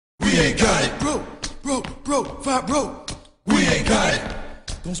ain't got it. Fat broke. We ain't got it.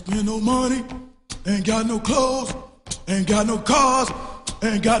 Don't spend no money, ain't got no clothes, ain't got no cars,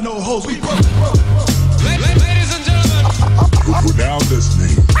 ain't got no hoes. We broke. Ladies and gentlemen, We're now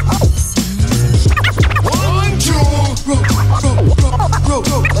listening. 1, 2.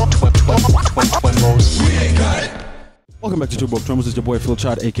 We ain't got it. Welcome back to Twimbos. It's your boy Phil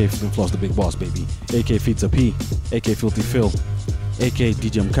Chad, aka Phil Floss, the big boss, baby. aka Pizza P, aka Filthy Phil, aka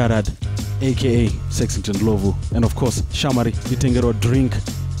DJ Mkarad, aka Sexington Lovu, and of course Shamari Ditengero Drink.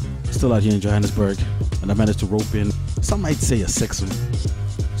 Still out here in Johannesburg, and I managed to rope in, some might say a sexum,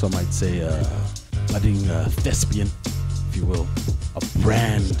 some might say a budding thespian, if you will, a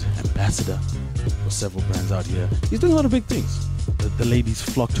brand ambassador for several brands out here. He's doing a lot of big things. The ladies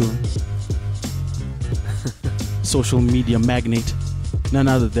flock to him. Social media magnate, none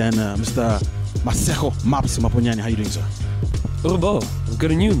other than Mr. Masego Maponyane. How you doing, sir? Oh, I'm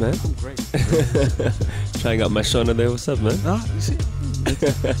good and you, man. I'm great. Trying out my Shona there. What's up, man? You see,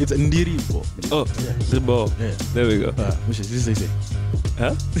 it's a Ndiribo. Oh, the ball. Yeah. There we go. Which is this?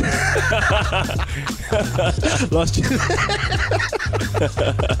 Huh? Lost you.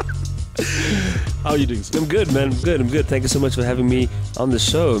 How are you doing, sir? I'm good, man. I'm good. Thank you so much for having me on the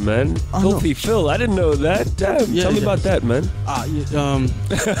show, man. Filthy Phil, I didn't know that. Damn. Tell me about that, man. No.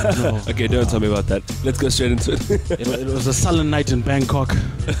 Okay, don't tell me about that. Let's go straight into it. It was a sullen night in Bangkok.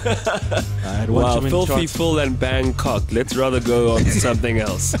 Wow, Filthy Phil and Bangkok. Let's rather go on to something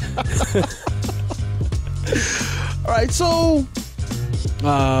else. All right, so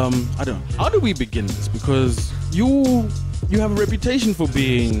I don't know. How do we begin this? Because you have a reputation for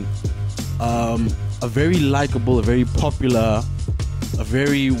being a very likable, a very popular, a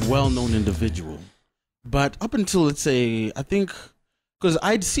very well-known individual. But up until, let's say, I think, because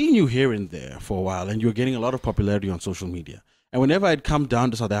I'd seen you here and there for a while, and you were getting a lot of popularity on social media. And whenever I'd come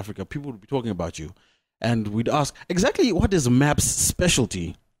down to South Africa, people would be talking about you. And we'd ask, exactly what is Map's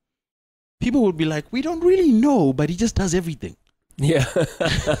specialty? People would be like, we don't really know, but he just does everything. Yeah.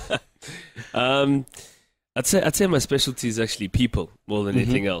 I'd say my specialty is actually people more than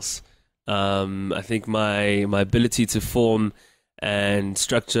anything else. I think my ability to form and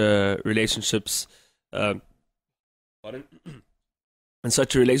structure relationships, and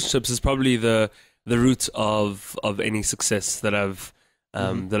structure relationships is probably the root of any success that I've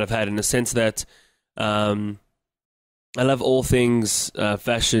had, in the sense that I love all things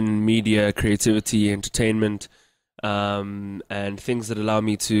fashion, media, creativity, entertainment, and things that allow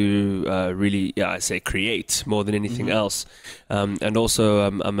me to really, create more than anything else. And also,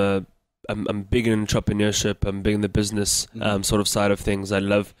 I'm big in entrepreneurship. I'm big in the business sort of side of things. I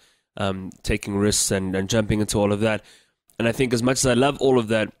love taking risks and jumping into all of that. And I think as much as I love all of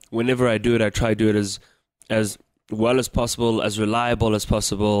that, whenever I do it, I try to do it as well as possible, as reliable as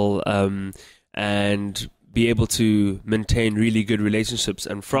possible, and be able to maintain really good relationships.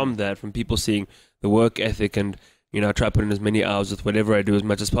 And from that, from people seeing the work ethic and, I try to put in as many hours with whatever I do as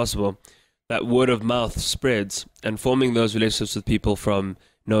much as possible, that word of mouth spreads, and forming those relationships with people from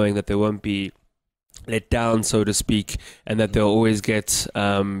knowing that they won't be let down, so to speak, and that they'll always get,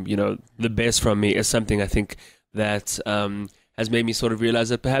 the best from me, is something I think that has made me sort of realize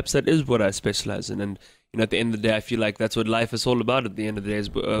that perhaps that is what I specialize in. And, at the end of the day, I feel like that's what life is all about at the end of the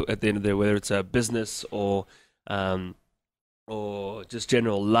day, whether it's a business or just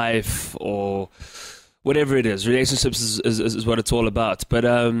general life or whatever it is. Relationships is what it's all about. But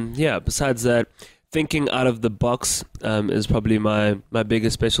besides that, thinking out of the box is probably my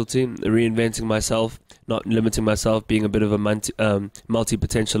biggest specialty. Reinventing myself, not limiting myself, being a bit of a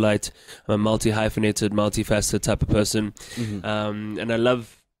multi-potentialite. I'm a multi-hyphenated, multifaceted type of person. And I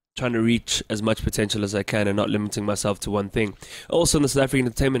love trying to reach as much potential as I can and not limiting myself to one thing. Also, in the South African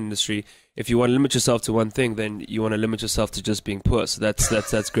entertainment industry, if you want to limit yourself to one thing, then you want to limit yourself to just being poor. So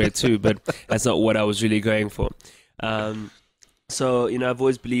that's great too, but that's not what I was really going for. So, I've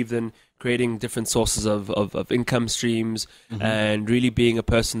always believed in creating different sources of income streams, and really being a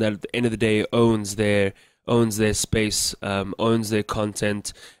person that at the end of the day owns their space, owns their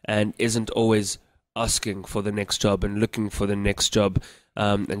content, and isn't always asking for the next job and looking for the next job,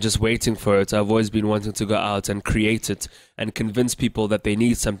 and just waiting for it. I've always been wanting to go out and create it and convince people that they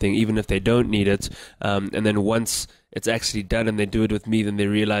need something, even if they don't need it. And then once it's actually done and they do it with me, then they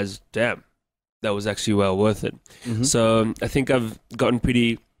realize, damn, that was actually well worth it. So I think I've gotten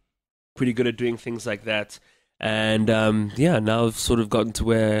pretty good at doing things like that. And now I've sort of gotten to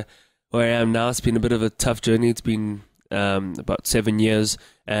where I am now. It's been a bit of a tough journey. It's been about 7 years,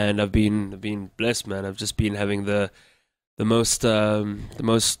 and I've been blessed, man. I've just been having the most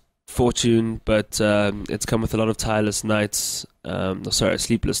fortune, but it's come with a lot of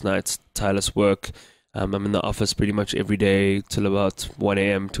sleepless nights, tireless work. I'm in the office pretty much every day till about 1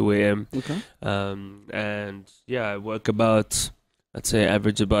 a.m., 2 a.m. Okay. And yeah, I work about, I'd say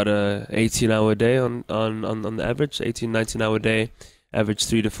average about a 18-hour day on the average, 19-hour day, average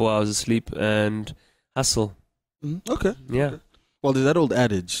 3 to 4 hours of sleep and hustle. Okay. Yeah. Okay. Well, there's that old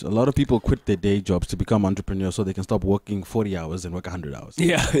adage. A lot of people quit their day jobs to become entrepreneurs so they can stop working 40 hours and work 100 hours.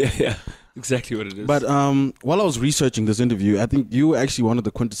 Yeah. Exactly what it is. But while I was researching this interview, I think you were actually one of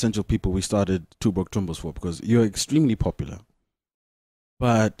the quintessential people we started Two Broke Twimbos for, because you're extremely popular.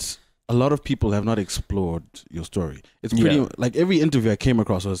 But a lot of people have not explored your story. It's pretty like every interview I came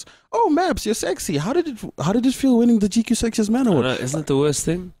across was, "Oh, Maps, you're sexy. How did it feel winning the GQ Sexiest Man Award? Isn't it the worst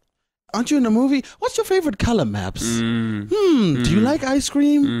thing? Aren't you in a movie? What's your favorite color, Maps? Do you like ice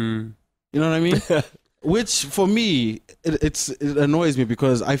cream? You know what I mean?" Which for me, it annoys me,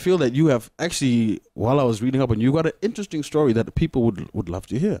 because I feel that you have actually, while I was reading up, and you got an interesting story that people would love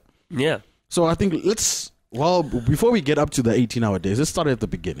to hear. Yeah. So I think before we get up to the 18-hour days, let's start at the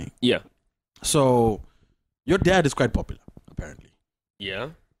beginning. Yeah. So your dad is quite popular, apparently.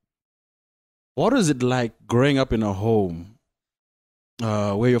 Yeah. What is it like growing up in a home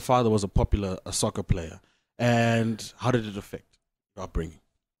where your father was a soccer player, and how did it affect your upbringing?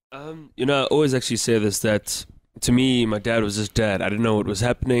 I always actually say this, that to me, my dad was just dad. I didn't know what was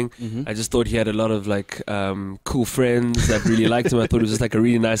happening. Mm-hmm. I just thought he had a lot of like cool friends that really liked him. I thought he was just like a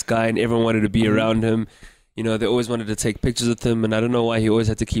really nice guy, and everyone wanted to be around him. They always wanted to take pictures with him, and I don't know why he always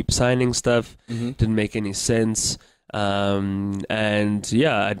had to keep signing stuff. Mm-hmm. Didn't make any sense. And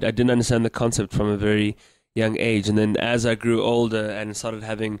yeah, I didn't understand the concept from a very young age. And then as I grew older and started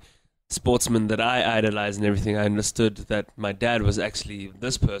having sportsmen that I idolized and everything, I understood that my dad was actually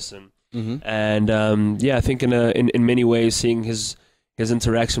this person. Mm-hmm. And I think in many ways, seeing his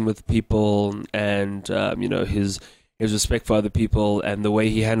interaction with people and his respect for other people and the way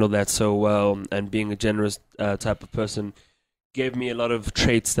he handled that so well, and being a generous type of person, gave me a lot of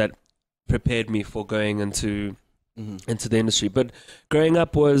traits that prepared me for going into the industry. But growing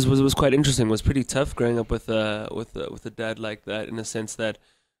up was quite interesting. Was pretty tough growing up with a dad like that, in a sense that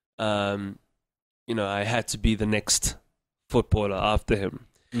I had to be the next footballer after him.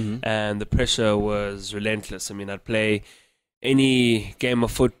 Mm-hmm. And the pressure was relentless. I mean, I'd play any game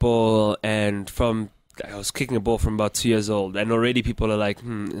of football, and I was kicking a ball from about 2 years old, and already people are like,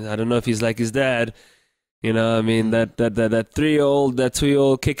 I don't know if he's like his dad. I mean, that 3-year-old, that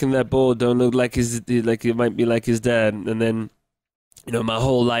 2-year-old kicking that ball don't look like like it might be like his dad. And then, my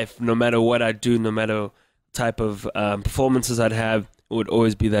whole life, no matter what I do, no matter type of performances I'd have, it would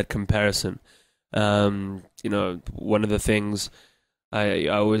always be that comparison. One of the things I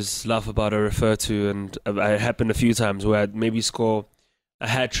always laugh about or refer to, and it happened a few times, where I'd maybe score a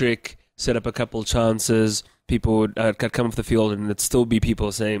hat trick, set up a couple chances. People would come off the field, and it'd still be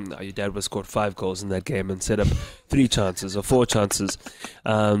people saying, "Oh, your dad was scored 5 goals in that game and set up 3 chances or 4 chances."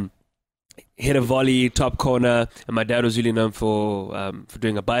 Hit a volley, top corner, and my dad was really known for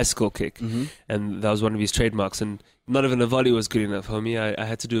doing a bicycle kick, and that was one of his trademarks. And not even a volley was good enough, homie. I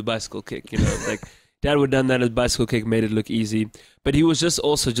had to do a bicycle kick. Like dad would have done that as bicycle kick, made it look easy. But he was just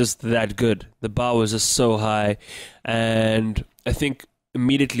that good. The bar was just so high, and I think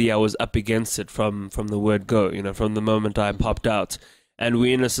immediately I was up against it from the word go, from the moment I popped out. And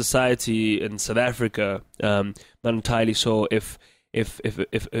we're in a society in South Africa, not entirely sure if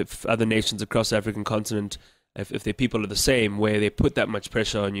other nations across the African continent, if their people are the same, where they put that much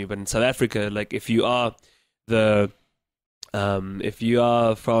pressure on you. But in South Africa, like if you are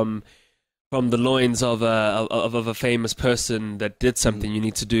from the loins of a famous person that did something, you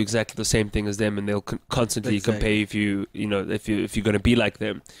need to do exactly the same thing as them, and they'll constantly compare if you're going to be like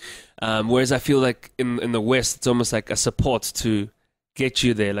them. Whereas I feel like in the West, it's almost like a support to get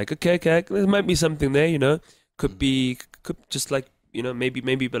you there. Like okay, there might be something there, could just like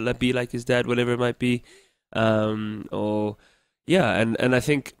maybe but be like his dad, whatever it might be, and I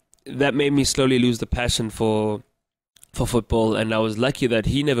think that made me slowly lose the passion for football, and I was lucky that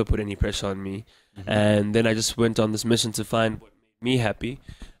he never put any pressure on me. And then I just went on this mission to find what made me happy,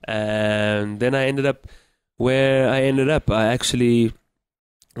 and then I ended up where I ended up. I actually,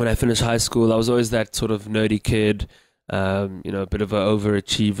 when I finished high school, I was always that sort of nerdy kid, a bit of an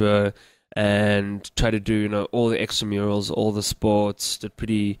overachiever, and tried to do all the extramurals, all the sports, did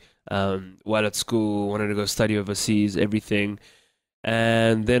pretty well at school, wanted to go study overseas, everything.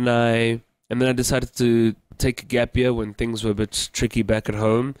 And then I decided to take a gap year when things were a bit tricky back at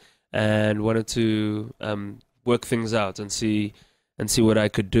home, and wanted to work things out and see what I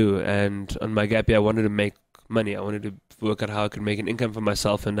could do. And on my gap year, I wanted to make money. I wanted to work out how I could make an income for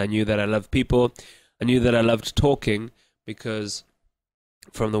myself, and I knew that I loved people. I knew that I loved talking because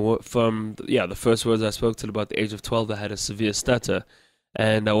the first words I spoke till about the age of 12, I had a severe stutter,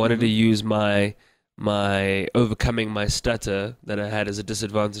 and I wanted to use my overcoming my stutter that I had as a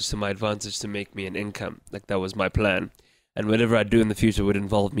disadvantage to my advantage to make me an income. Like, that was my plan. And whatever I do in the future would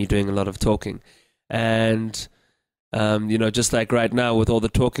involve me doing a lot of talking. And, just like right now with all the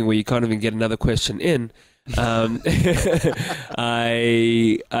talking where you can't even get another question in, I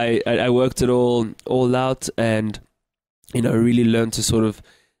worked it all out, and, really learned to sort of,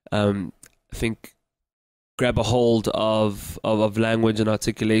 grab a hold of language and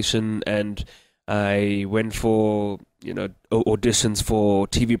articulation. And I went for, auditions for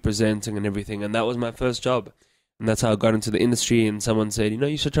TV presenting and everything. And that was my first job. And that's how I got into the industry. And someone said,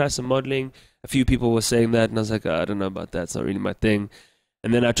 you should try some modeling. A few people were saying that. And I was like, I don't know about that. It's not really my thing.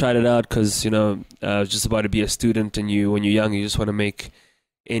 And then I tried it out because, I was just about to be a student. And when you're young, you just want to make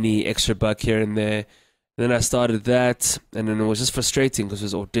any extra buck here and there. And then I started that. And then it was just frustrating because it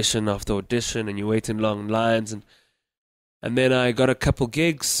was audition after audition. And you wait in long lines. And then I got a couple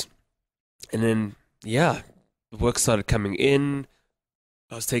gigs. And then, the work started coming in.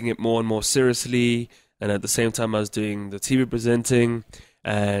 I was taking it more and more seriously. And at the same time, I was doing the TV presenting.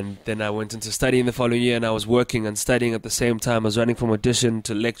 And then I went into studying the following year, and I was working and studying at the same time. I was running from audition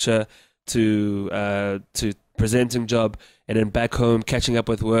to lecture to presenting job, and then back home, catching up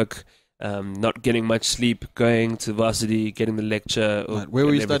with work, not getting much sleep, going to varsity, getting the lecture. Right. Where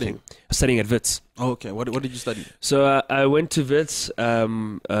were you studying? Studying at Wits. Oh, okay. What did you study? So I went to Wits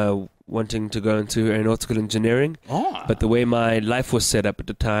wanting to go into aeronautical engineering. Oh. But the way my life was set up at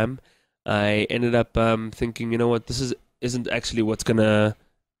the time, I ended up thinking, this isn't actually what's going to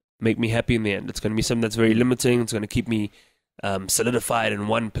make me happy in the end. It's going to be something that's very limiting. It's going to keep me solidified in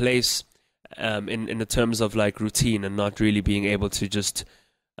one place in the terms of like routine, and not really being able to just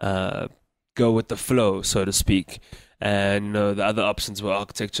go with the flow, so to speak. And the other options were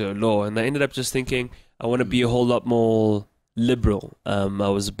architecture, law. And I ended up just thinking, I want to be a whole lot more liberal. I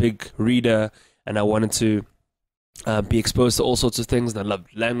was a big reader, and I wanted to be exposed to all sorts of things, and I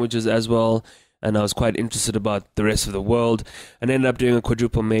loved languages as well, and I was quite interested about the rest of the world, and ended up doing a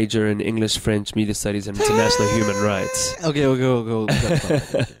quadruple major in English, French, media studies, and international human rights. Okay. Hold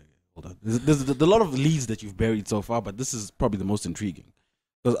on. There's a lot of leads that you've buried so far, but this is probably the most intriguing.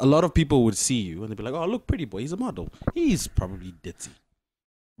 Because a lot of people would see you and they'd be like, oh, look, pretty boy, he's a model. He's probably ditzy.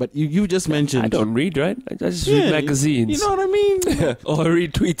 But you just mentioned... I don't read, right? I just read magazines. You know what I mean? Or I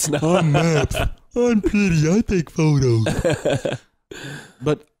read tweets now. I'm maps. I'm pretty. I take photos.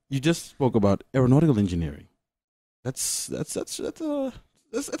 But you just spoke about aeronautical engineering. It's not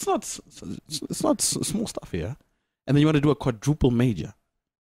small stuff here. And then you want to do a quadruple major.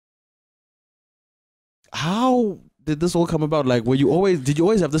 How did this all come about? Like, did you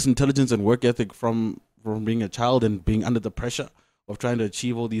always have this intelligence and work ethic from being a child and being under the pressure of trying to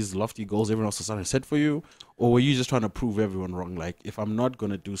achieve all these lofty goals everyone else has set for you? Or were you just trying to prove everyone wrong? Like, if I'm not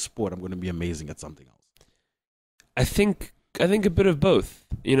going to do sport, I'm going to be amazing at something else. I think a bit of both.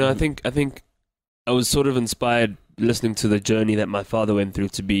 I think I was sort of inspired listening to the journey that my father went through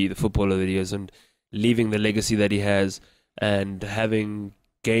to be the footballer that he is, and leaving the legacy that he has, and having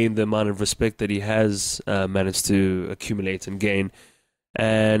gained the amount of respect that he has managed to accumulate and gain.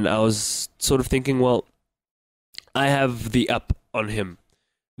 And I was sort of thinking, well, I have the up on him.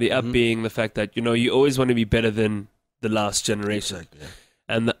 The up being the fact that, you always want to be better than the last generation. Exactly, yeah.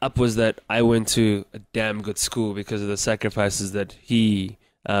 And the up was that I went to a damn good school because of the sacrifices that he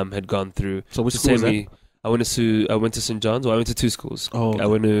had gone through. So which school was that? I went to St. John's. Well, I went to two schools. Oh, okay. I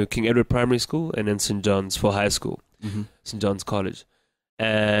went to King Edward Primary School and then St. John's for high school, Mm-hmm. St. John's College.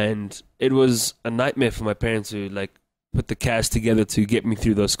 And it was a nightmare for my parents to like put the cash together to get me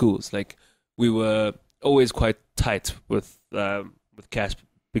through those schools. Like, we were always quite tight with cash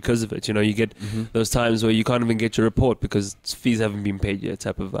because of it. You get those times where you can't even get your report because fees haven't been paid yet,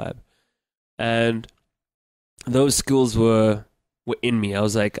 type of vibe. And those skills were in me. I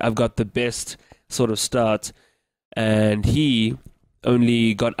was like, I've got the best sort of start. And he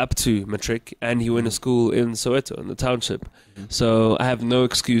only got up to matric, and he went to school in Soweto, in the township. So I have no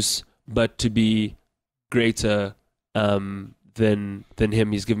excuse but to be greater than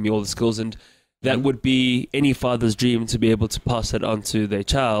him. He's given me all the skills, and that would be any father's dream, to be able to pass that on to their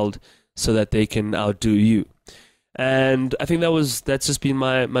child so that they can outdo you. And I think that's just been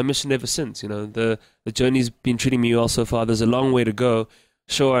my mission ever since. The journey's been treating me well so far. There's a long way to go.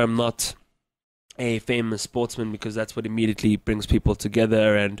 Sure, I'm not a famous sportsman because that's what immediately brings people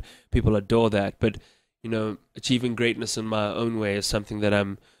together and people adore that. But, achieving greatness in my own way is something that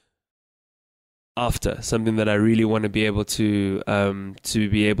I'm after, something that I really want to be able to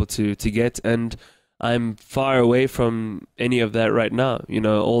get, and I'm far away from any of that right now. You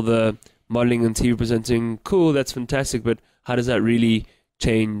know, all the modeling and TV presenting, cool, that's fantastic, but how does that really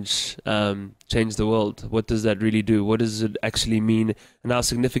change the world? What does that really do? What does it actually mean, and how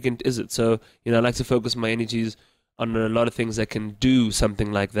significant is it? So, you know, I like to focus my energies on a lot of things that can do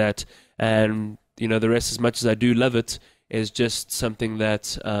something like that, and you know, the rest, as much as I do love it, is just something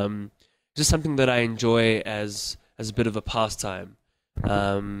that I enjoy as a bit of a pastime,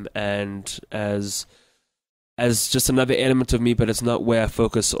 and as just another element of me, but it's not where I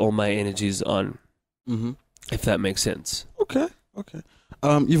focus all my energies on. Mm-hmm. If that makes sense. Okay.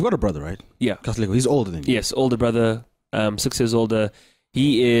 You've got a brother, right? Yeah. Katlego, he's older than you. Yes, older brother, 6 years older.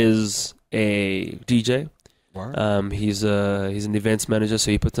 He is a DJ. Wow. He's an events manager,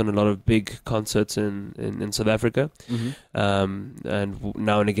 so he puts on a lot of big concerts in South Africa, and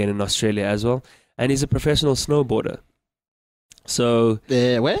now and again in Australia as well. And he's a professional snowboarder. So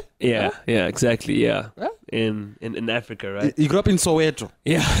where? Yeah, exactly. Yeah, Where? In Africa, right? You grew up in Soweto.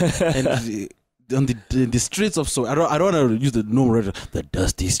 Yeah. And on the streets of Soweto, I don't want to use the normal word, the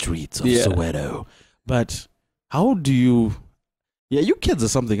dusty streets of Soweto. But how do you? Yeah, you kids are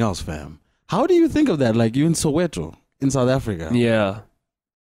something else, fam. How do you think of that? Like, you in Soweto, in South Africa. Yeah.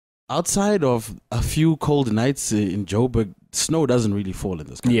 Outside of a few cold nights in Joburg, snow doesn't really fall in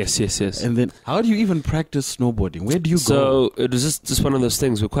this country. Yes. And then, how do you even practice snowboarding? Where do you go? So it was just one of those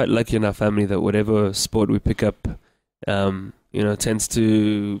things. We're quite lucky in our family that whatever sport we pick up, tends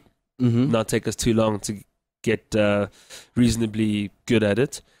to not take us too long to get reasonably good at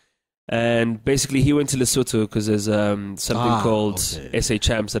it. And basically, he went to Lesotho because there's something called SA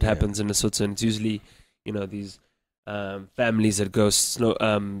Champs that happens in Lesotho, and it's usually, these families that go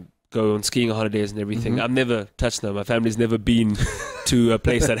on skiing holidays and everything. I've never touched snow. My family's never been to a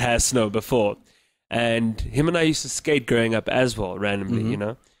place that has snow before. And him and I used to skate growing up as well, randomly,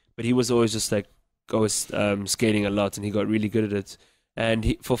 But he was always just skating a lot, and he got really good at it.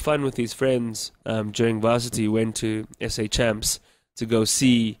 And for fun with his friends during varsity, he went to SA Champs to go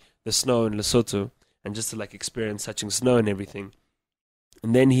see the snow in Lesotho, and just to experience touching snow and everything.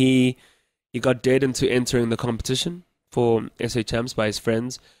 And then he got dead into entering the competition for SA Champs by his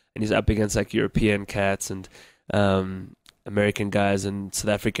friends, and he's up against European cats and American guys and South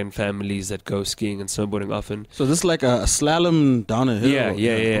African families that go skiing and snowboarding often. So this is like a slalom down a hill?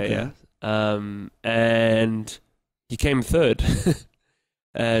 Yeah. And he came third.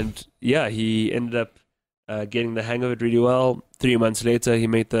 And he ended up getting the hang of it really well. 3 months later, he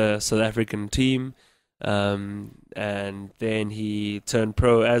made the South African team, and then he turned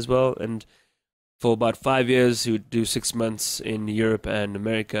pro as well. And for about 5 years, he would do 6 months in Europe and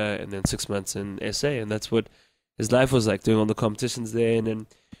America, and then 6 months in SA. And that's what his life was like, doing all the competitions there, and then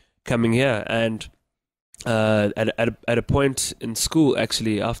coming here. And at a point in school,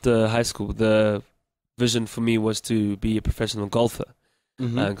 actually, after high school, the vision for me was to be a professional golfer,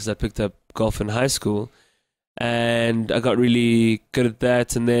 because I picked up golf in high school. And I got really good at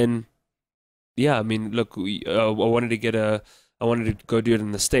that, and then, look, I wanted to go do it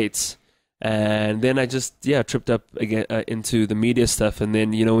in the States, and then I just tripped up again into the media stuff, and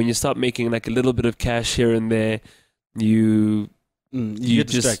then when you start making a little bit of cash here and there, you get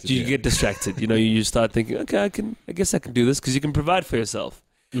distracted. You start thinking, okay, I guess I can do this, because you can provide for yourself,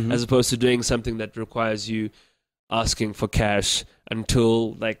 as opposed to doing something that requires you asking for cash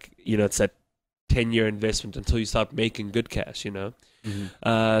until it's that 10-year investment until you start making good cash,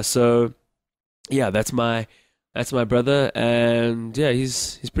 So that's my brother, and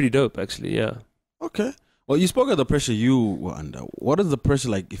he's pretty dope, actually. Okay. Well, you spoke of the pressure you were under. What is the pressure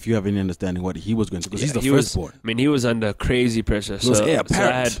like, if you have any understanding what he was going through? Because he's the firstborn. He was under crazy pressure. So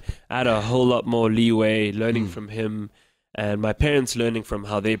I had a whole lot more leeway learning from him, and my parents learning from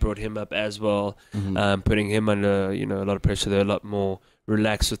how they brought him up as well, putting him under a lot of pressure. They're a lot more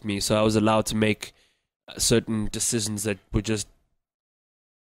relaxed with me, so I was allowed to make certain decisions that were just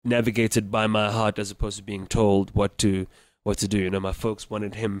navigated by my heart, as opposed to being told what to do. My folks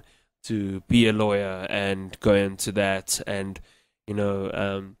wanted him to be a lawyer and go into that, and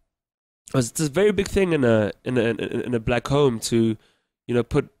it's a very big thing in a black home to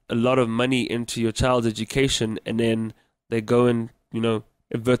put a lot of money into your child's education, and then they go and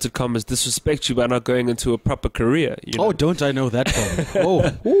inverted commas, disrespect you by not going into a proper career. Oh, don't I know that one?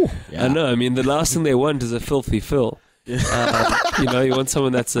 I know. The last thing they want is a filthy Phil. Yeah. You want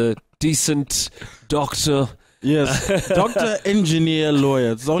someone that's a decent doctor. Yes, doctor, engineer,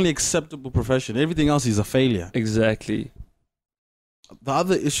 lawyer. It's the only acceptable profession. Everything else is a failure. Exactly. the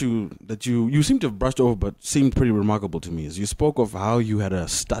other issue that you seem to have brushed over, but seemed pretty remarkable to me, is you spoke of how you had a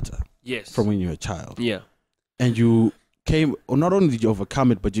stutter Yes. from when you were a child. Yeah. And you came, or not only did you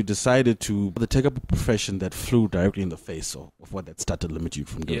overcome it, but you decided to take up a profession that flew directly in the face of what that stutter limited you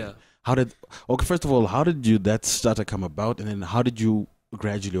from doing. Yeah. Okay, first of all, how did that stutter come about, and then how did you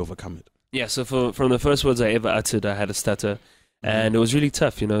gradually overcome it? Yeah, so from the first words I ever uttered, I had a stutter, and it was really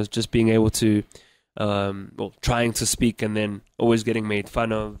tough, just being able to, trying to speak and then always getting made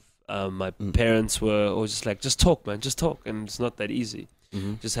fun of. My parents were always just like, just talk, man, just talk, and it's not that easy.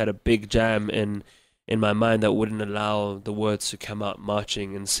 Just had a big jam in my mind that wouldn't allow the words to come out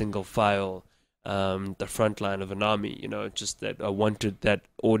marching in single file, the front line of an army, just that I wanted that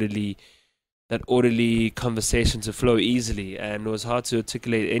orderly conversation to flow easily, and it was hard to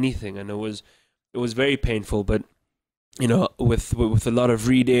articulate anything, and it was very painful. But with a lot of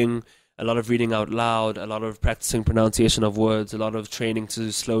reading out loud, a lot of practicing pronunciation of words, a lot of training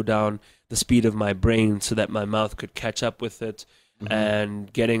to slow down the speed of my brain so that my mouth could catch up with it,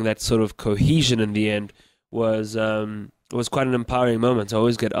 and getting that sort of cohesion in the end was quite an empowering moment. I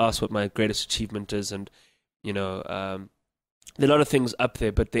always get asked what my greatest achievement is, and there are a lot of things up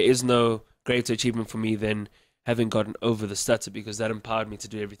there, but there is no greater achievement for me than having gotten over the stutter, because that empowered me to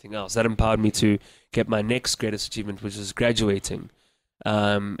do everything else. That empowered me to get my next greatest achievement, which is graduating,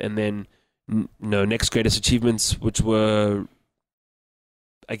 and then next greatest achievements, which were,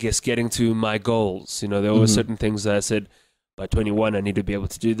 I guess, getting to my goals. There were certain things that I said, by 21 I need to be able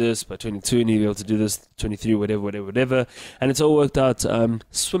to do this, by 22 I need to be able to do this, 23 whatever, and it's all worked out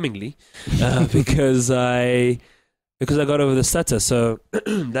swimmingly because I got over the stutter. So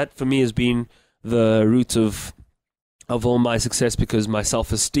that for me has been the root of all my success, because my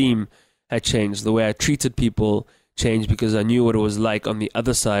self-esteem had changed. The way I treated people changed, because I knew what it was like on the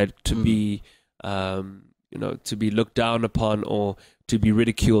other side to be, to be looked down upon or to be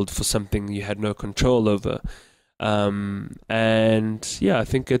ridiculed for something you had no control over. And yeah, I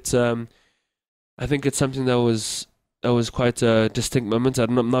think it's something that was quite a distinct moment.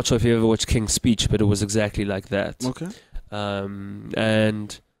 I'm not sure if you ever watched King's Speech, but it was exactly like that. Okay.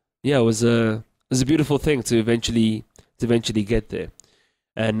 And yeah, it was a beautiful thing to eventually get there,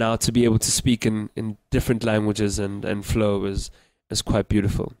 and now to be able to speak in different languages and flow is quite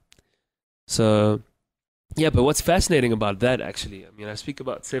beautiful. So yeah, but what's fascinating about that, actually, I speak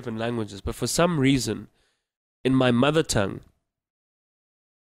about 7 languages, but for some reason, in my mother tongue,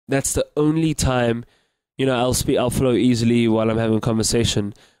 that's the only time, I'll flow easily while I'm having a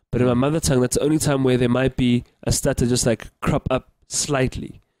conversation. But in my mother tongue, that's the only time where there might be a stutter just like crop up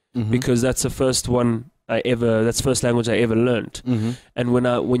slightly, because that's the first that's the first language I ever learned. And when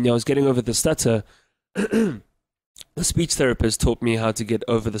I was getting over the stutter, the speech therapist taught me how to get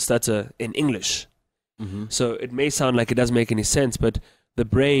over the stutter in English. So it may sound like it doesn't make any sense, but the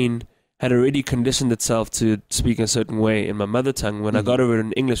brain had already conditioned itself to speak in a certain way in my mother tongue. When I got over it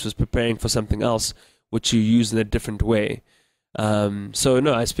in English, was preparing for something else, which you use in a different way. So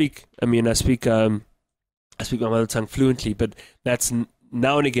no, I speak my mother tongue fluently, but that's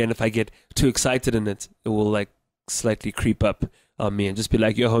now and again, if I get too excited in it, it will like slightly creep up on me and just be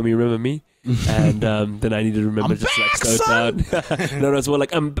like, yo, homie, remember me? And then I need to remember, just back, like slow it down. No, it's more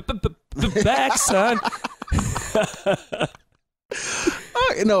like, I'm back, son.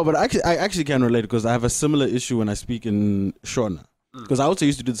 No, but I actually can relate, because I have a similar issue when I speak in Shona. Because I also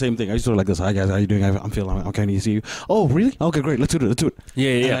used to do the same thing. I used to go like this. Hi guys, how you doing? I'm feeling. Okay, I see you. Oh, really? Okay, great. Let's do it. Yeah.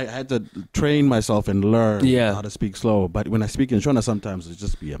 And I had to train myself and learn how to speak slow. But when I speak in Shona, sometimes it's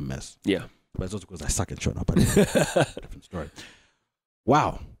just be a mess. Yeah. But it's also because I suck at Shona. But different story.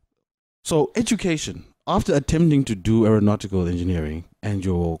 Wow. So education. After attempting to do aeronautical engineering and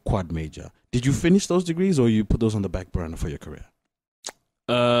your quad major, did you finish those degrees, or you put those on the back burner for your career?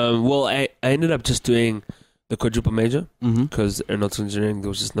 Well, I ended up just doing the quadruple major, because aeronautical engineering there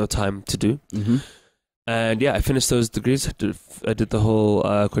was just no time to do. And yeah, I finished those degrees. I did the whole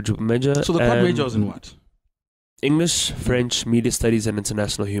quadruple major. So the quad major was in what? English, French, media studies, and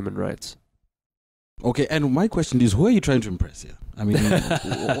international human rights. Okay, and my question is, who are you trying to impress here? I mean,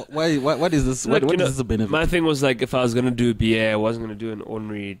 what is this? What is this a benefit? My thing was like, if I was going to do BA, I wasn't going to do an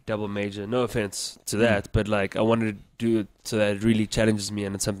ordinary double major. No offense to that, but like I wanted to do it so that it really challenges me,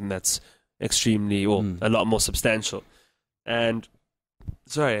 and it's something that's extremely, a lot more substantial. And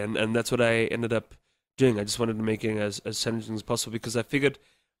and that's what I ended up doing. I just wanted to make it as challenging as possible, because I figured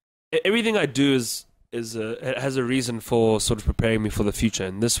everything I do it has a reason for sort of preparing me for the future,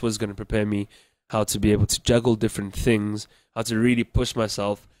 and this was going to prepare me how to be able to juggle different things, how to really push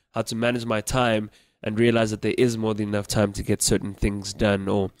myself, how to manage my time, and realize that there is more than enough time to get certain things done,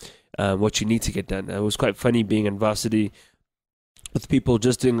 or what you need to get done. And it was quite funny being in varsity with people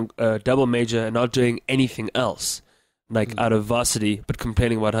just doing a double major and not doing anything else, like out of varsity, but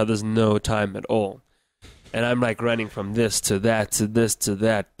complaining about how there's no time at all. And I'm like running from this to that to this to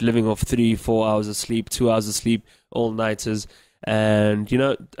that, living off 3-4 hours of sleep, 2 hours of sleep, all nighters. And you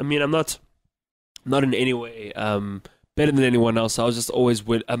know, I mean, I'm not in any way better than anyone else. I was just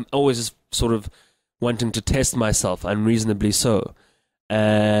I'm always just sort of wanting to test myself, unreasonably so.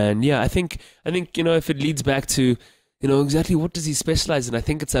 And yeah, I think you know, if it leads back to, you know, exactly what does he specialize in, I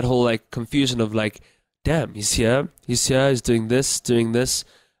think it's that whole like confusion of like, damn, he's here, he's doing this.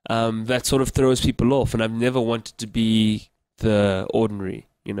 That sort of throws people off, and I've never wanted to be the ordinary,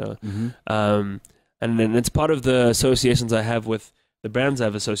 you know. And then it's part of the associations I have with the brands I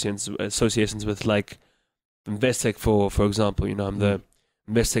have associations with, like Investec, for example. You know, I'm the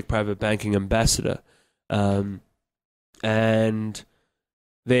Investec Private Banking Ambassador, and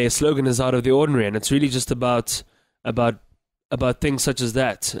their slogan is "Out of the Ordinary," and it's really just about things such as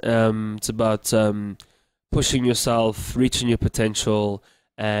that. It's about pushing yourself, reaching your potential,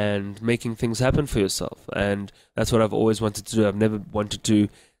 and making things happen for yourself. And that's what I've always wanted to do. I've never wanted to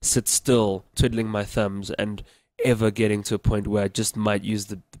sit still, twiddling my thumbs, and ever getting to a point where I just might use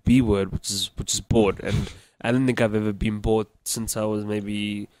the B word, which is bored. And I don't think I've ever been bored since I was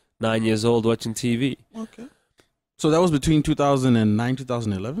maybe 9 years old watching TV. Okay. So that was between 2009,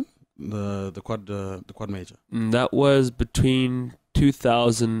 2011, the quad major. That was between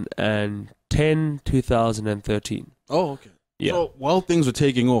 2010, 2013. Oh, okay. Yeah. So while things were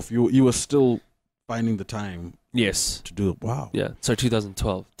taking off, you were still finding the time. Yes. To do it. Wow. Yeah. So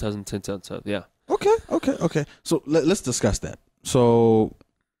 2012, 2010, 2012. Yeah. Okay. So let's discuss that. So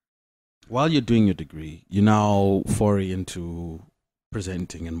while you're doing your degree, you now foray into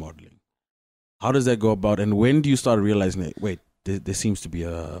presenting and modeling. How does that go about, and when do you start realizing that, wait, there seems to be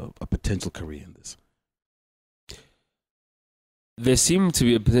a potential career in this? There seemed to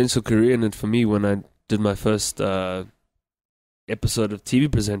be a potential career in it for me when I did my first episode of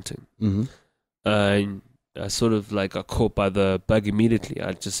TV presenting. I sort of like got caught by the bug immediately.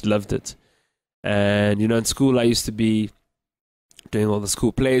 I just loved it. And, you know, in school I used to be doing all the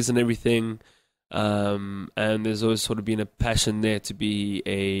school plays and everything. And there's always sort of been a passion there to be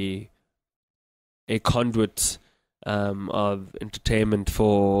a conduit of entertainment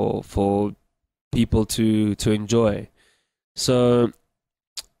for people to enjoy. So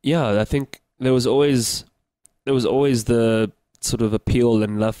yeah, I think there was always the sort of appeal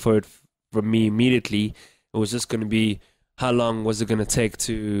and love for it from me immediately. It was just going to be, how long was it going to take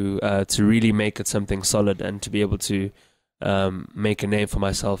to really make it something solid and to be able to make a name for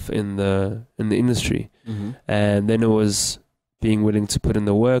myself in the industry. And then it was being willing to put in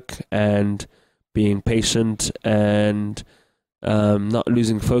the work and being patient and not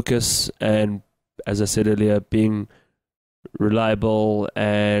losing focus, and as I said earlier, being reliable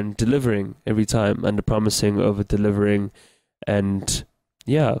and delivering every time, under promising, over delivering. And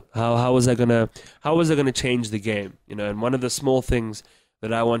yeah, how was I gonna change the game, you know? And one of the small things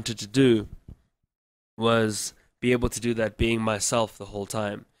that I wanted to do was be able to do that, being myself the whole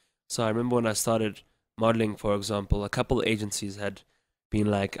time. So I remember when I started modeling, for example, a couple agencies had been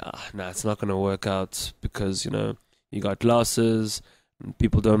like, nah, it's not gonna work out because, you know, you got glasses, and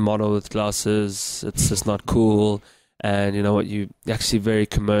people don't model with glasses, it's just not cool. And you know what, you're actually very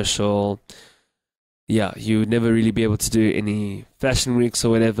commercial. Yeah, you would never really be able to do any fashion weeks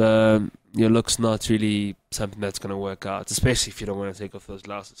or whatever. Your look's not really something that's going to work out, especially if you don't want to take off those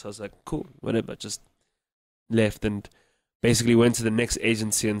glasses. So I was like, cool, whatever. Just left and basically went to the next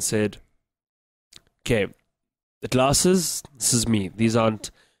agency and said, okay, the glasses, this is me. These aren't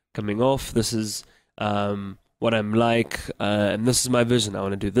coming off. This is what I'm like, and this is my vision. I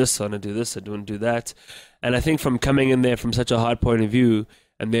want to do this, I want to do this, I don't want to do that. And I think from coming in there from such a hard point of view,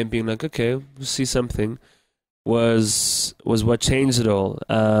 and then being like, okay, we'll see something, was what changed it all.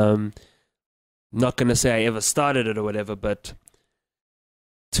 Not going to say I ever started it or whatever, but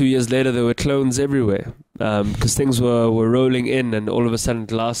 2 years later there were clones everywhere, because things were rolling in, and all of a sudden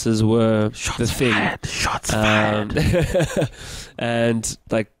glasses were the thing. Shots fired. And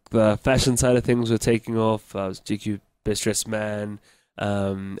like the fashion side of things were taking off. I was GQ Best Dressed Man,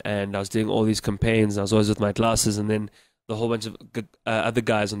 and I was doing all these campaigns. I was always with my glasses, and then the whole bunch of other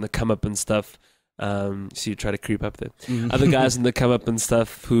guys on the come up and stuff. So you try to creep up there. Other guys on the come up and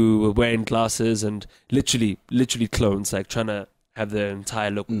stuff who were wearing glasses and literally clones, like trying to have their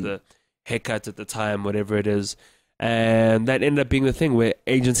entire look with the haircut at the time, whatever it is. And that ended up being the thing where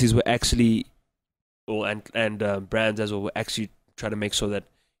agencies were actually, and brands as well, were actually trying to make sure that,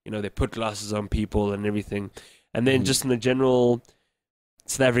 you know, they put glasses on people and everything. And then just in the general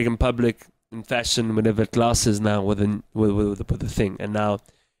South African public, in fashion, whatever, glasses now with a thing, and now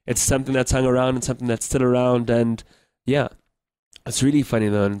it's something that's hung around and something that's still around, and yeah, it's really funny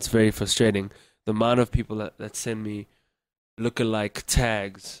though, and it's very frustrating. The amount of people that send me lookalike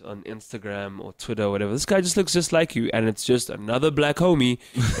tags on Instagram or Twitter or whatever. This guy just looks just like you, and it's just another black homie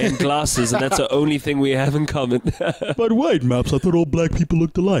in glasses, and that's the only thing we have in common. But wait, Maps, I thought all black people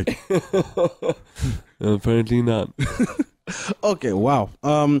looked alike. Apparently not. Okay, wow.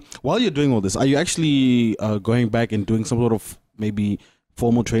 While you're doing all this, are you actually going back and doing some sort of maybe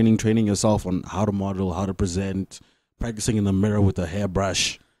formal training yourself on how to model, how to present, practicing in the mirror with a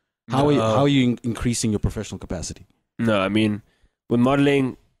hairbrush? How are you increasing your professional capacity? No, I mean, with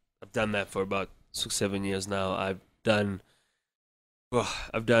modeling, I've done that for about 6-7 years now. I've done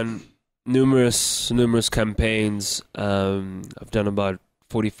numerous campaigns. I've done about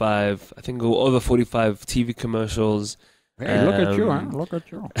 45, I think over 45 TV commercials. Hey, look at you, huh? Look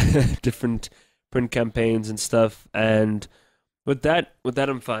at you. Different print campaigns and stuff. And with that,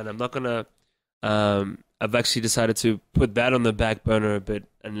 I'm fine. I'm not gonna. I've actually decided to put that on the back burner a bit,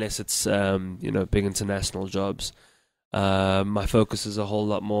 unless it's big international jobs. My focus is a whole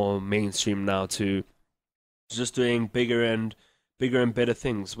lot more mainstream now, to just doing bigger and better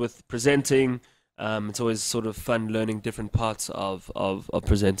things. With presenting, it's always sort of fun learning different parts of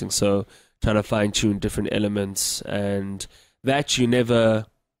presenting. So trying to fine tune different elements, and that you never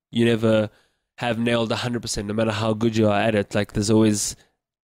have nailed 100%, no matter how good you are at it. Like there's always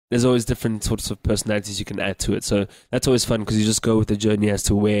different sorts of personalities you can add to it. So that's always fun, because you just go with the journey as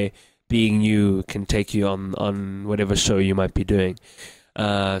to where being you can take you on whatever show you might be doing.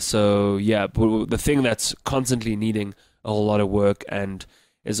 So yeah, but the thing that's constantly needing a whole lot of work and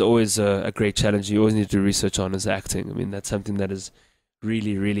is always a great challenge you always need to do research on is acting. I mean, that's something that is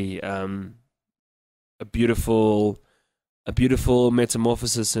really, really a beautiful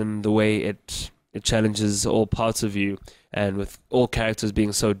metamorphosis in the way it challenges all parts of you, and with all characters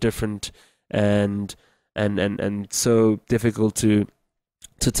being so different and so difficult to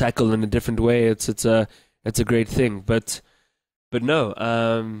tackle in a different way. It's a great thing. But no,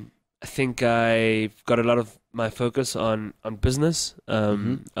 I think I've got a lot of my focus on business.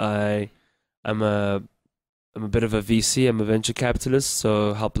 I'm a bit of a VC. I'm a venture capitalist,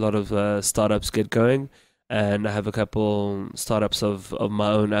 so help a lot of startups get going, and I have a couple startups of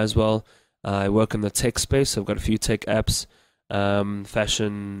my own as well. I work in the tech space. I've got a few tech apps,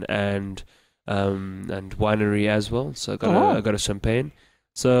 fashion and winery as well. So I got a champagne.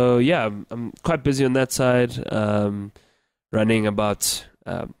 So yeah, I'm quite busy on that side. Running about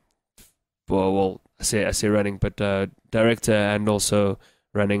I say running, but director, and also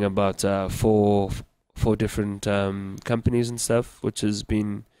running about four different companies and stuff, which has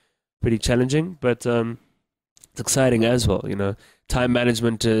been pretty challenging, but it's exciting as well. You know, time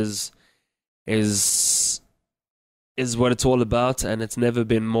management is what it's all about, and it's never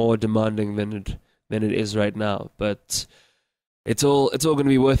been more demanding than it is right now. But it's all going to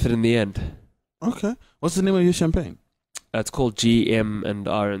be worth it in the end. Okay, what's the name of your champagne? It's called GM and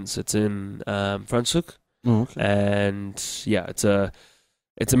Arons. It's in Franschhoek. Oh, okay. And yeah, it's a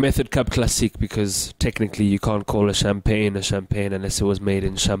Method Cup Classique, because technically you can't call a champagne unless it was made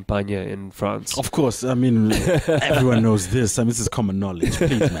in Champagne in France. Of course, I mean everyone knows this. I mean, this is common knowledge.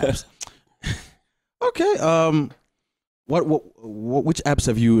 Please, Maps. Okay. Which apps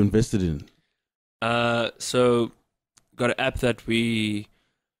have you invested in? So got an app that we.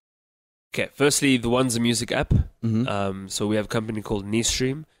 Okay, firstly, the One's a music app. Mm-hmm. So we have a company called Niche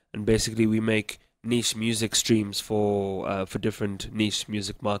Stream, and basically we make niche music streams for different niche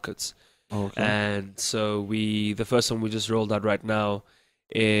music markets. Okay. And so the first one we just rolled out right now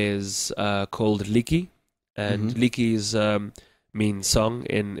is called Liki, and Liki is means song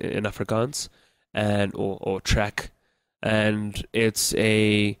in Afrikaans, and or track, and it's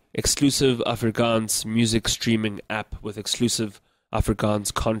a exclusive Afrikaans music streaming app with exclusive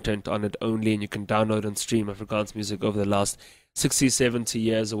Afrikaans content on it only, and you can download and stream Afrikaans music over the last 60, 70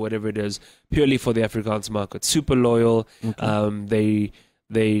 years or whatever it is, purely for the Afrikaans market. Super loyal. Okay.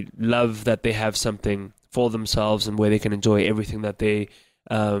 They love that they have something for themselves and where they can enjoy everything that they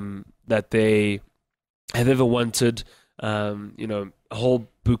have ever wanted. A whole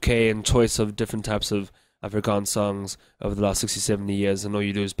bouquet and choice of different types of Afrikaans songs over the last 60, 70 years, and all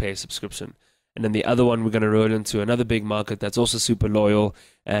you do is pay a subscription. And then the other one we're going to roll into another big market that's also super loyal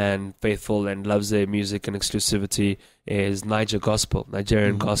and faithful and loves their music and exclusivity is Nigerian gospel.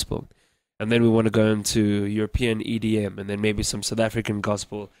 And then we want to go into European EDM, and then maybe some South African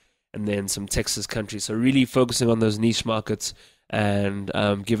gospel, and then some Texas country. So really focusing on those niche markets and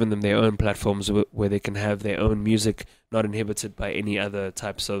giving them their own platforms where they can have their own music, not inhibited by any other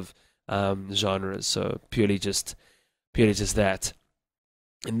types of genres. So purely just that.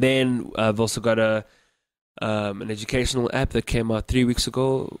 And then I've also got an educational app that came out 3 weeks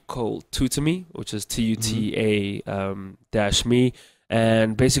ago called Tutor Me, which is TUTA dash me.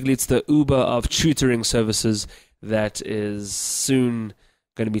 And basically it's the Uber of tutoring services that is soon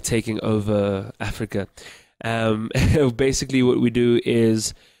going to be taking over Africa. Basically what we do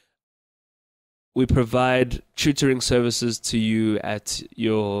is we provide tutoring services to you at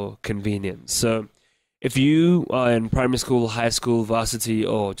your convenience. So if you are in primary school, high school, varsity,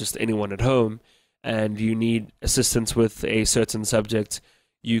 or just anyone at home, and you need assistance with a certain subject,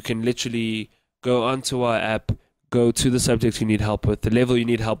 you can literally go onto our app, go to the subject you need help with, the level you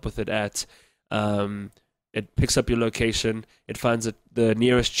need help with it at. It picks up your location, it finds the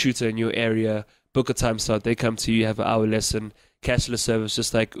nearest tutor in your area, book a time slot, they come to you, have an hour lesson, cashless service,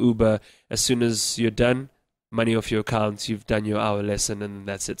 just like Uber. As soon as you're done, money off your account, you've done your hour lesson, and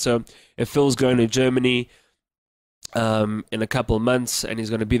that's it. So if Phil's going to Germany in a couple of months and he's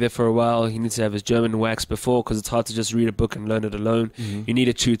going to be there for a while, he needs to have his German waxed before, because it's hard to just read a book and learn it alone. You need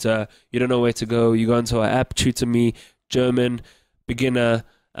a tutor. You don't know where to go. You go into our app, Tutor Me, German, beginner.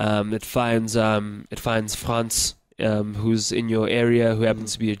 It finds Franz, who's in your area, who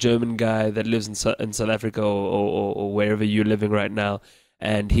happens to be a German guy that lives in South Africa or wherever you're living right now,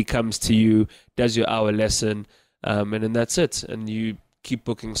 and he comes to you, does your hour lesson, and then that's it. And you keep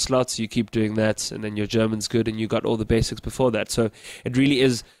booking slots, you keep doing that, and then your German's good, and you got all the basics before that. So it really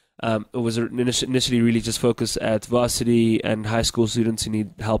is. It was initially really just focused at varsity and high school students who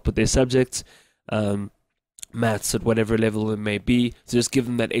need help with their subjects. Maths at whatever level it may be, so just give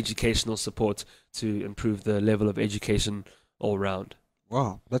them that educational support to improve the level of education all round.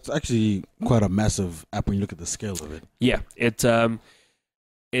 Wow, that's actually quite a massive app when you look at the scale of it. Yeah, it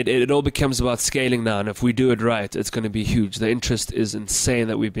all becomes about scaling now, and if we do it right, it's going to be huge. The interest is insane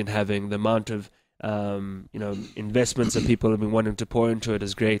that we've been having. The amount of investments that people have been wanting to pour into it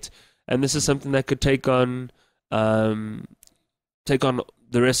is great, and this is something that could take on the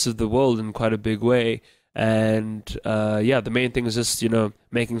rest of the world in quite a big way. And the main thing is just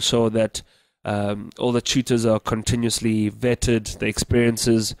making sure that all the tutors are continuously vetted, the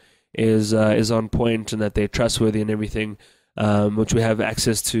experiences is on point, and that they're trustworthy and everything, which we have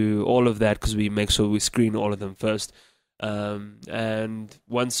access to all of that because we make sure we screen all of them first. And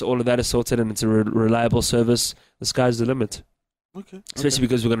once all of that is sorted and it's a reliable service, the sky's the limit. Okay. Especially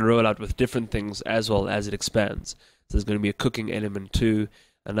because we're going to roll out with different things as well as it expands. So there's going to be a cooking element too,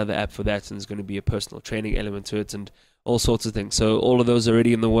 another app for that, and there's going to be a personal training element to it, and all sorts of things. So all of those are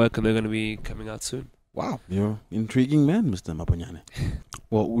already in the work, and they're going to be coming out soon. Wow, you're intriguing man, Mr. Maponyane.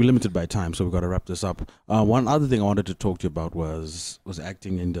 Well, we're limited by time, so we've got to wrap this up. One other thing I wanted to talk to you about was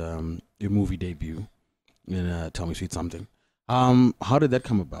acting in your movie debut in Tell Me Sweet Something. How did that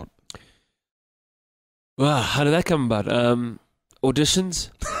come about? Wow, how did that come about? Auditions.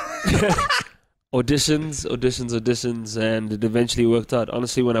 Auditions, and it eventually worked out.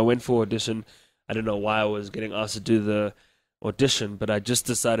 Honestly, when I went for audition, I don't know why I was getting asked to do the audition, but I just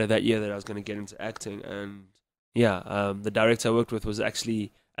decided that year that I was going to get into acting. And the director I worked with was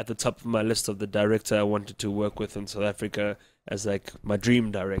actually at the top of my list of the director I wanted to work with in South Africa as like my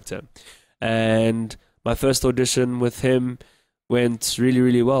dream director. And my first audition with him went really,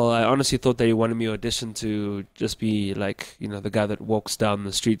 really well. I honestly thought that he wanted me to audition to just be like, the guy that walks down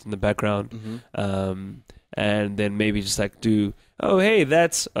the street in the background. And then maybe just like do, oh, hey,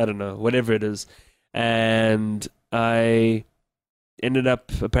 that's, I don't know, whatever it is. And I ended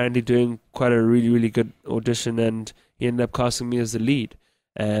up apparently doing quite a really, really good audition, and he ended up casting me as the lead.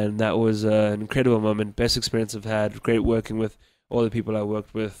 And that was an incredible moment, best experience I've had, great working with all the people I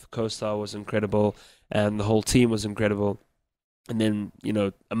worked with. Co-star was incredible, and the whole team was incredible. And then,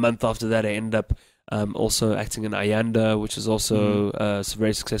 a month after that, I ended up also acting in Ayanda, which is also a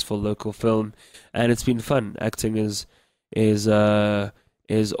very successful local film. And it's been fun. Acting is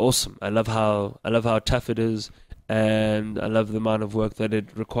awesome. I love how tough it is, and I love the amount of work that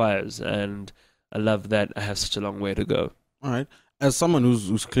it requires. And I love that I have such a long way to go. All right. As someone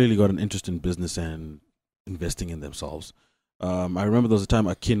who's clearly got an interest in business and investing in themselves, I remember there was a time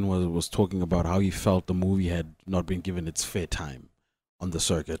Akin was talking about how he felt the movie had not been given its fair time on the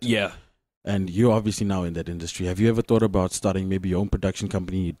circuit. Yeah. And you're obviously now in that industry. Have you ever thought about starting maybe your own production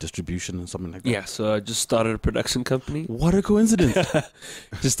company, distribution, and something like that? Yeah, so I just started a production company. What a coincidence.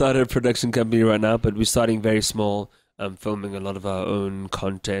 Just started a production company right now, but we're starting very small, filming a lot of our own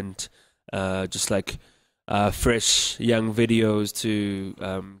content, just like fresh, young videos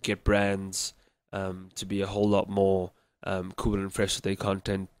to get brands to be a whole lot more cool and fresh with their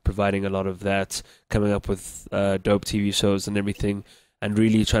content, providing a lot of that, coming up with dope TV shows and everything. and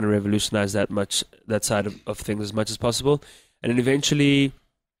really trying to revolutionize that side of things as much as possible. And then eventually,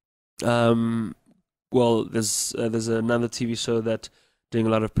 there's another TV show that doing a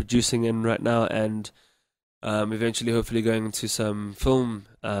lot of producing in right now, and eventually, hopefully, going into some film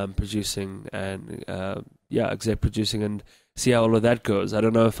producing and exec producing, and see how all of that goes. I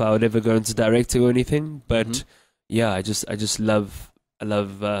don't know if I would ever go into directing or anything, but I just love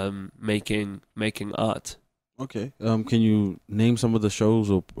making art. Okay. Can you name some of the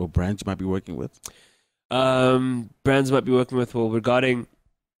shows or brands you might be working with? Brands might be working with, well, regarding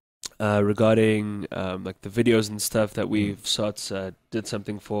like the videos and stuff that we've shot. Did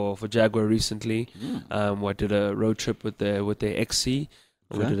something for Jaguar recently. I did a road trip with their XC.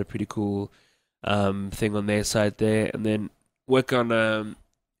 We did a pretty cool thing on their side there, and then work on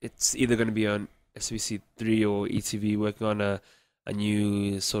it's either going to be on SVC3 or ETV, working on a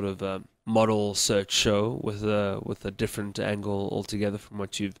new sort of model search show with a different angle altogether from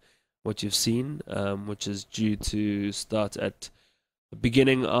what you've seen, which is due to start at the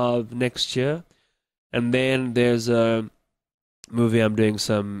beginning of next year. And then there's a movie I'm doing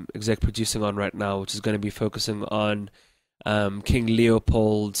some exec producing on right now, which is going to be focusing on King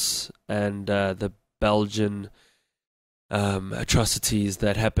Leopold's and the Belgian atrocities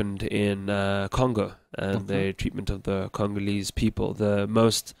that happened in Congo and the treatment of the Congolese people. The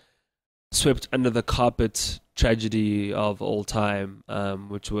most swept under the carpet tragedy of all time,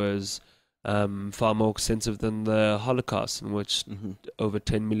 which was far more extensive than the Holocaust, in which over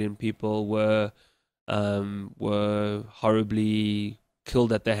 10 million people were horribly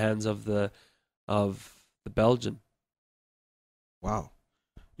killed at the hands of the Belgian. Wow,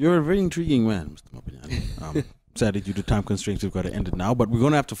 you're a very intriguing man, Mr. Maponyane. Sadly, due to time constraints, we've got to end it now. But we're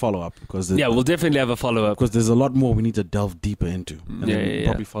going to have to follow up because we'll definitely have a follow up because there's a lot more we need to delve deeper into. And then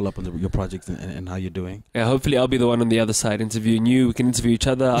probably follow up on your projects and how you're doing. Yeah, hopefully I'll be the one on the other side interviewing you. We can interview each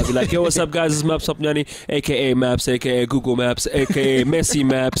other. I'll be like, "Yo, what's up, guys? This is Maps Maponyane, aka Maps, aka Google Maps, aka Messy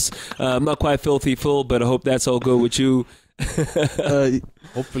Maps. Not quite filthy full, but I hope that's all good with you."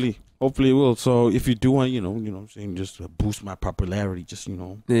 Hopefully it will. So if you do want, saying just boost my popularity, just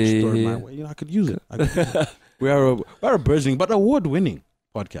store it my way. I could use it. We are a burgeoning but award-winning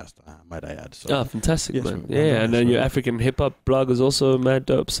podcast, might I add. So, fantastic, yes, man. And then your African hip-hop blog is also mad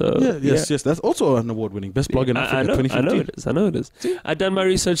dope. So yes, that's also an award-winning best blog in Africa 2015. I know it is. See? I've done my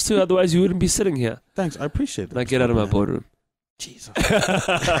research too, otherwise you wouldn't be sitting here. Thanks, I appreciate that. Now get out of my boardroom. Jesus.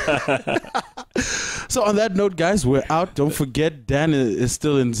 So on that note, guys, we're out. Don't forget, Dan is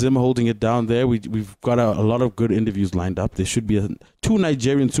still in Zim holding it down there. We've got a lot of good interviews lined up. There should be 2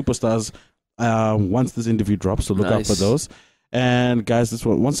 Nigerian superstars once this interview drops, so look out for those. And guys,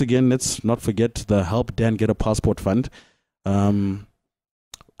 once again, let's not forget the Help Dan Get a Passport Fund.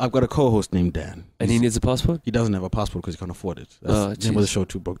 I've got a co-host named Dan. And he needs a passport? He doesn't have a passport because he can't afford it. That's the name of the show,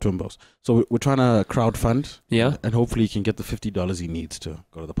 Twimbos. So we're trying to crowdfund. Yeah. And hopefully he can get the $50 he needs to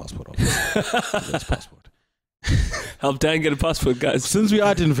go to the passport office. Get his passport. Help Dan get a passport, guys. Since we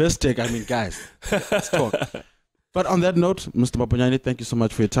are at Investec, guys, let's talk. But on that note, Mr. Maponyane, thank you so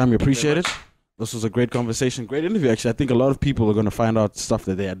much for your time. We appreciate it. This was a great conversation, great interview. Actually, I think a lot of people are going to find out stuff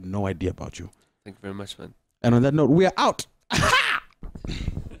that they had no idea about you. Thank you very much, man. And on that note, we are out.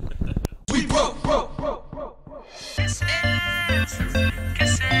 We broke.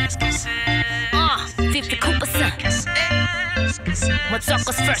 Fifi Cooper, son. What's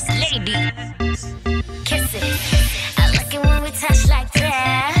Uncle's first lady? Kisses. I like it when we touch like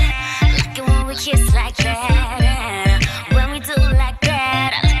that. I like it when we kiss like that. When we do like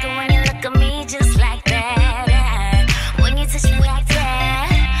that. I like it when you look at me just like that. When you touch me like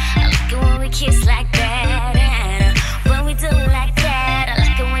that. I like it when we kiss like that. When we do like that. I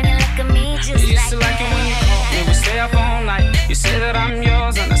like it when you look at me just like that. I used to like it when you call me. We stay up all night. You say that I'm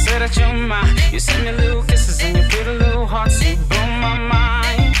yours and I say that you're mine. You send me little kisses and you pretty little hearts. You blow my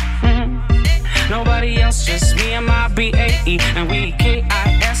mind. Nobody else, just me and my BAE. And we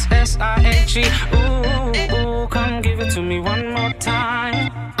KISSING. Ooh, come give it to me one more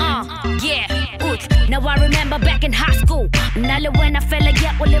time. Yeah, good. Now I remember back in high school. Nala when I fell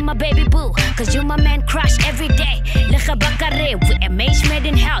again, well in my baby boo. Cause you my man crush every day. Lecha bakare, we MH made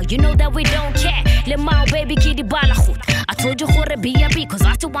in hell. You know that we don't care. Le mau baby kitty balachut. I told you hore B cause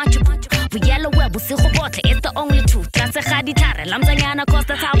I still want you. We yellow web, we see bottle, it's the only truth. That's a khaditare, lamzanyana cause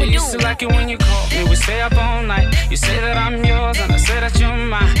that's how we do. I used to like it when you call me, we stay up all night. You say that I'm yours and I say that you're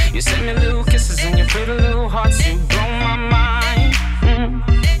mine. You send me little kisses and your pretty little hearts. You blow my mind.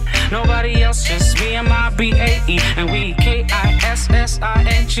 Nobody else, just me and my BAE. And we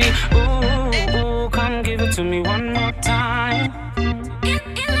KISSING. Ooh, come give it to me one more time. It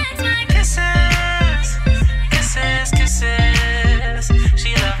likes my kisses, kisses, kisses.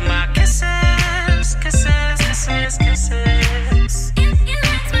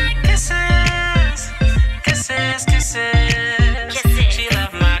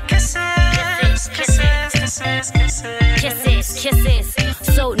 kisses.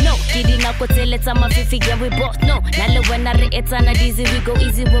 So no, didn't I go tell it my Fifi and we both know. Nalo when I it's an easy, we go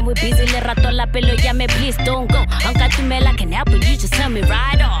easy when we busy. Le rato la pelo me please don't go. Uncle Tumela can help you, you just tell me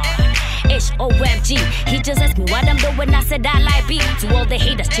right off. HOMG, he just asked me what I'm doing, I said I like beat. To all the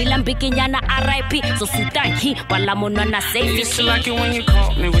haters, chill I'm picking yana RIP. So sutan he, palamono na safe. I used to like it when you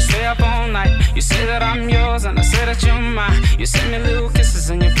called me, we stay up all night. You say that I'm yours and I say that you're mine. You send me little kisses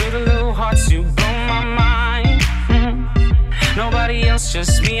and your pretty little hearts, you blow my mind. Nobody else,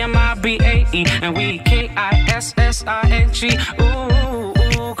 just me and my BAE. And we KISSING.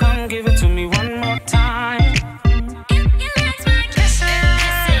 Ooh, ooh, come give it to me one more time.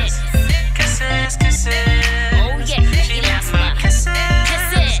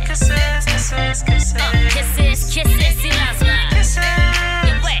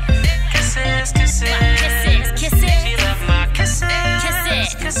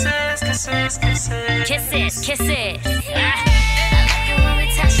 Kisses.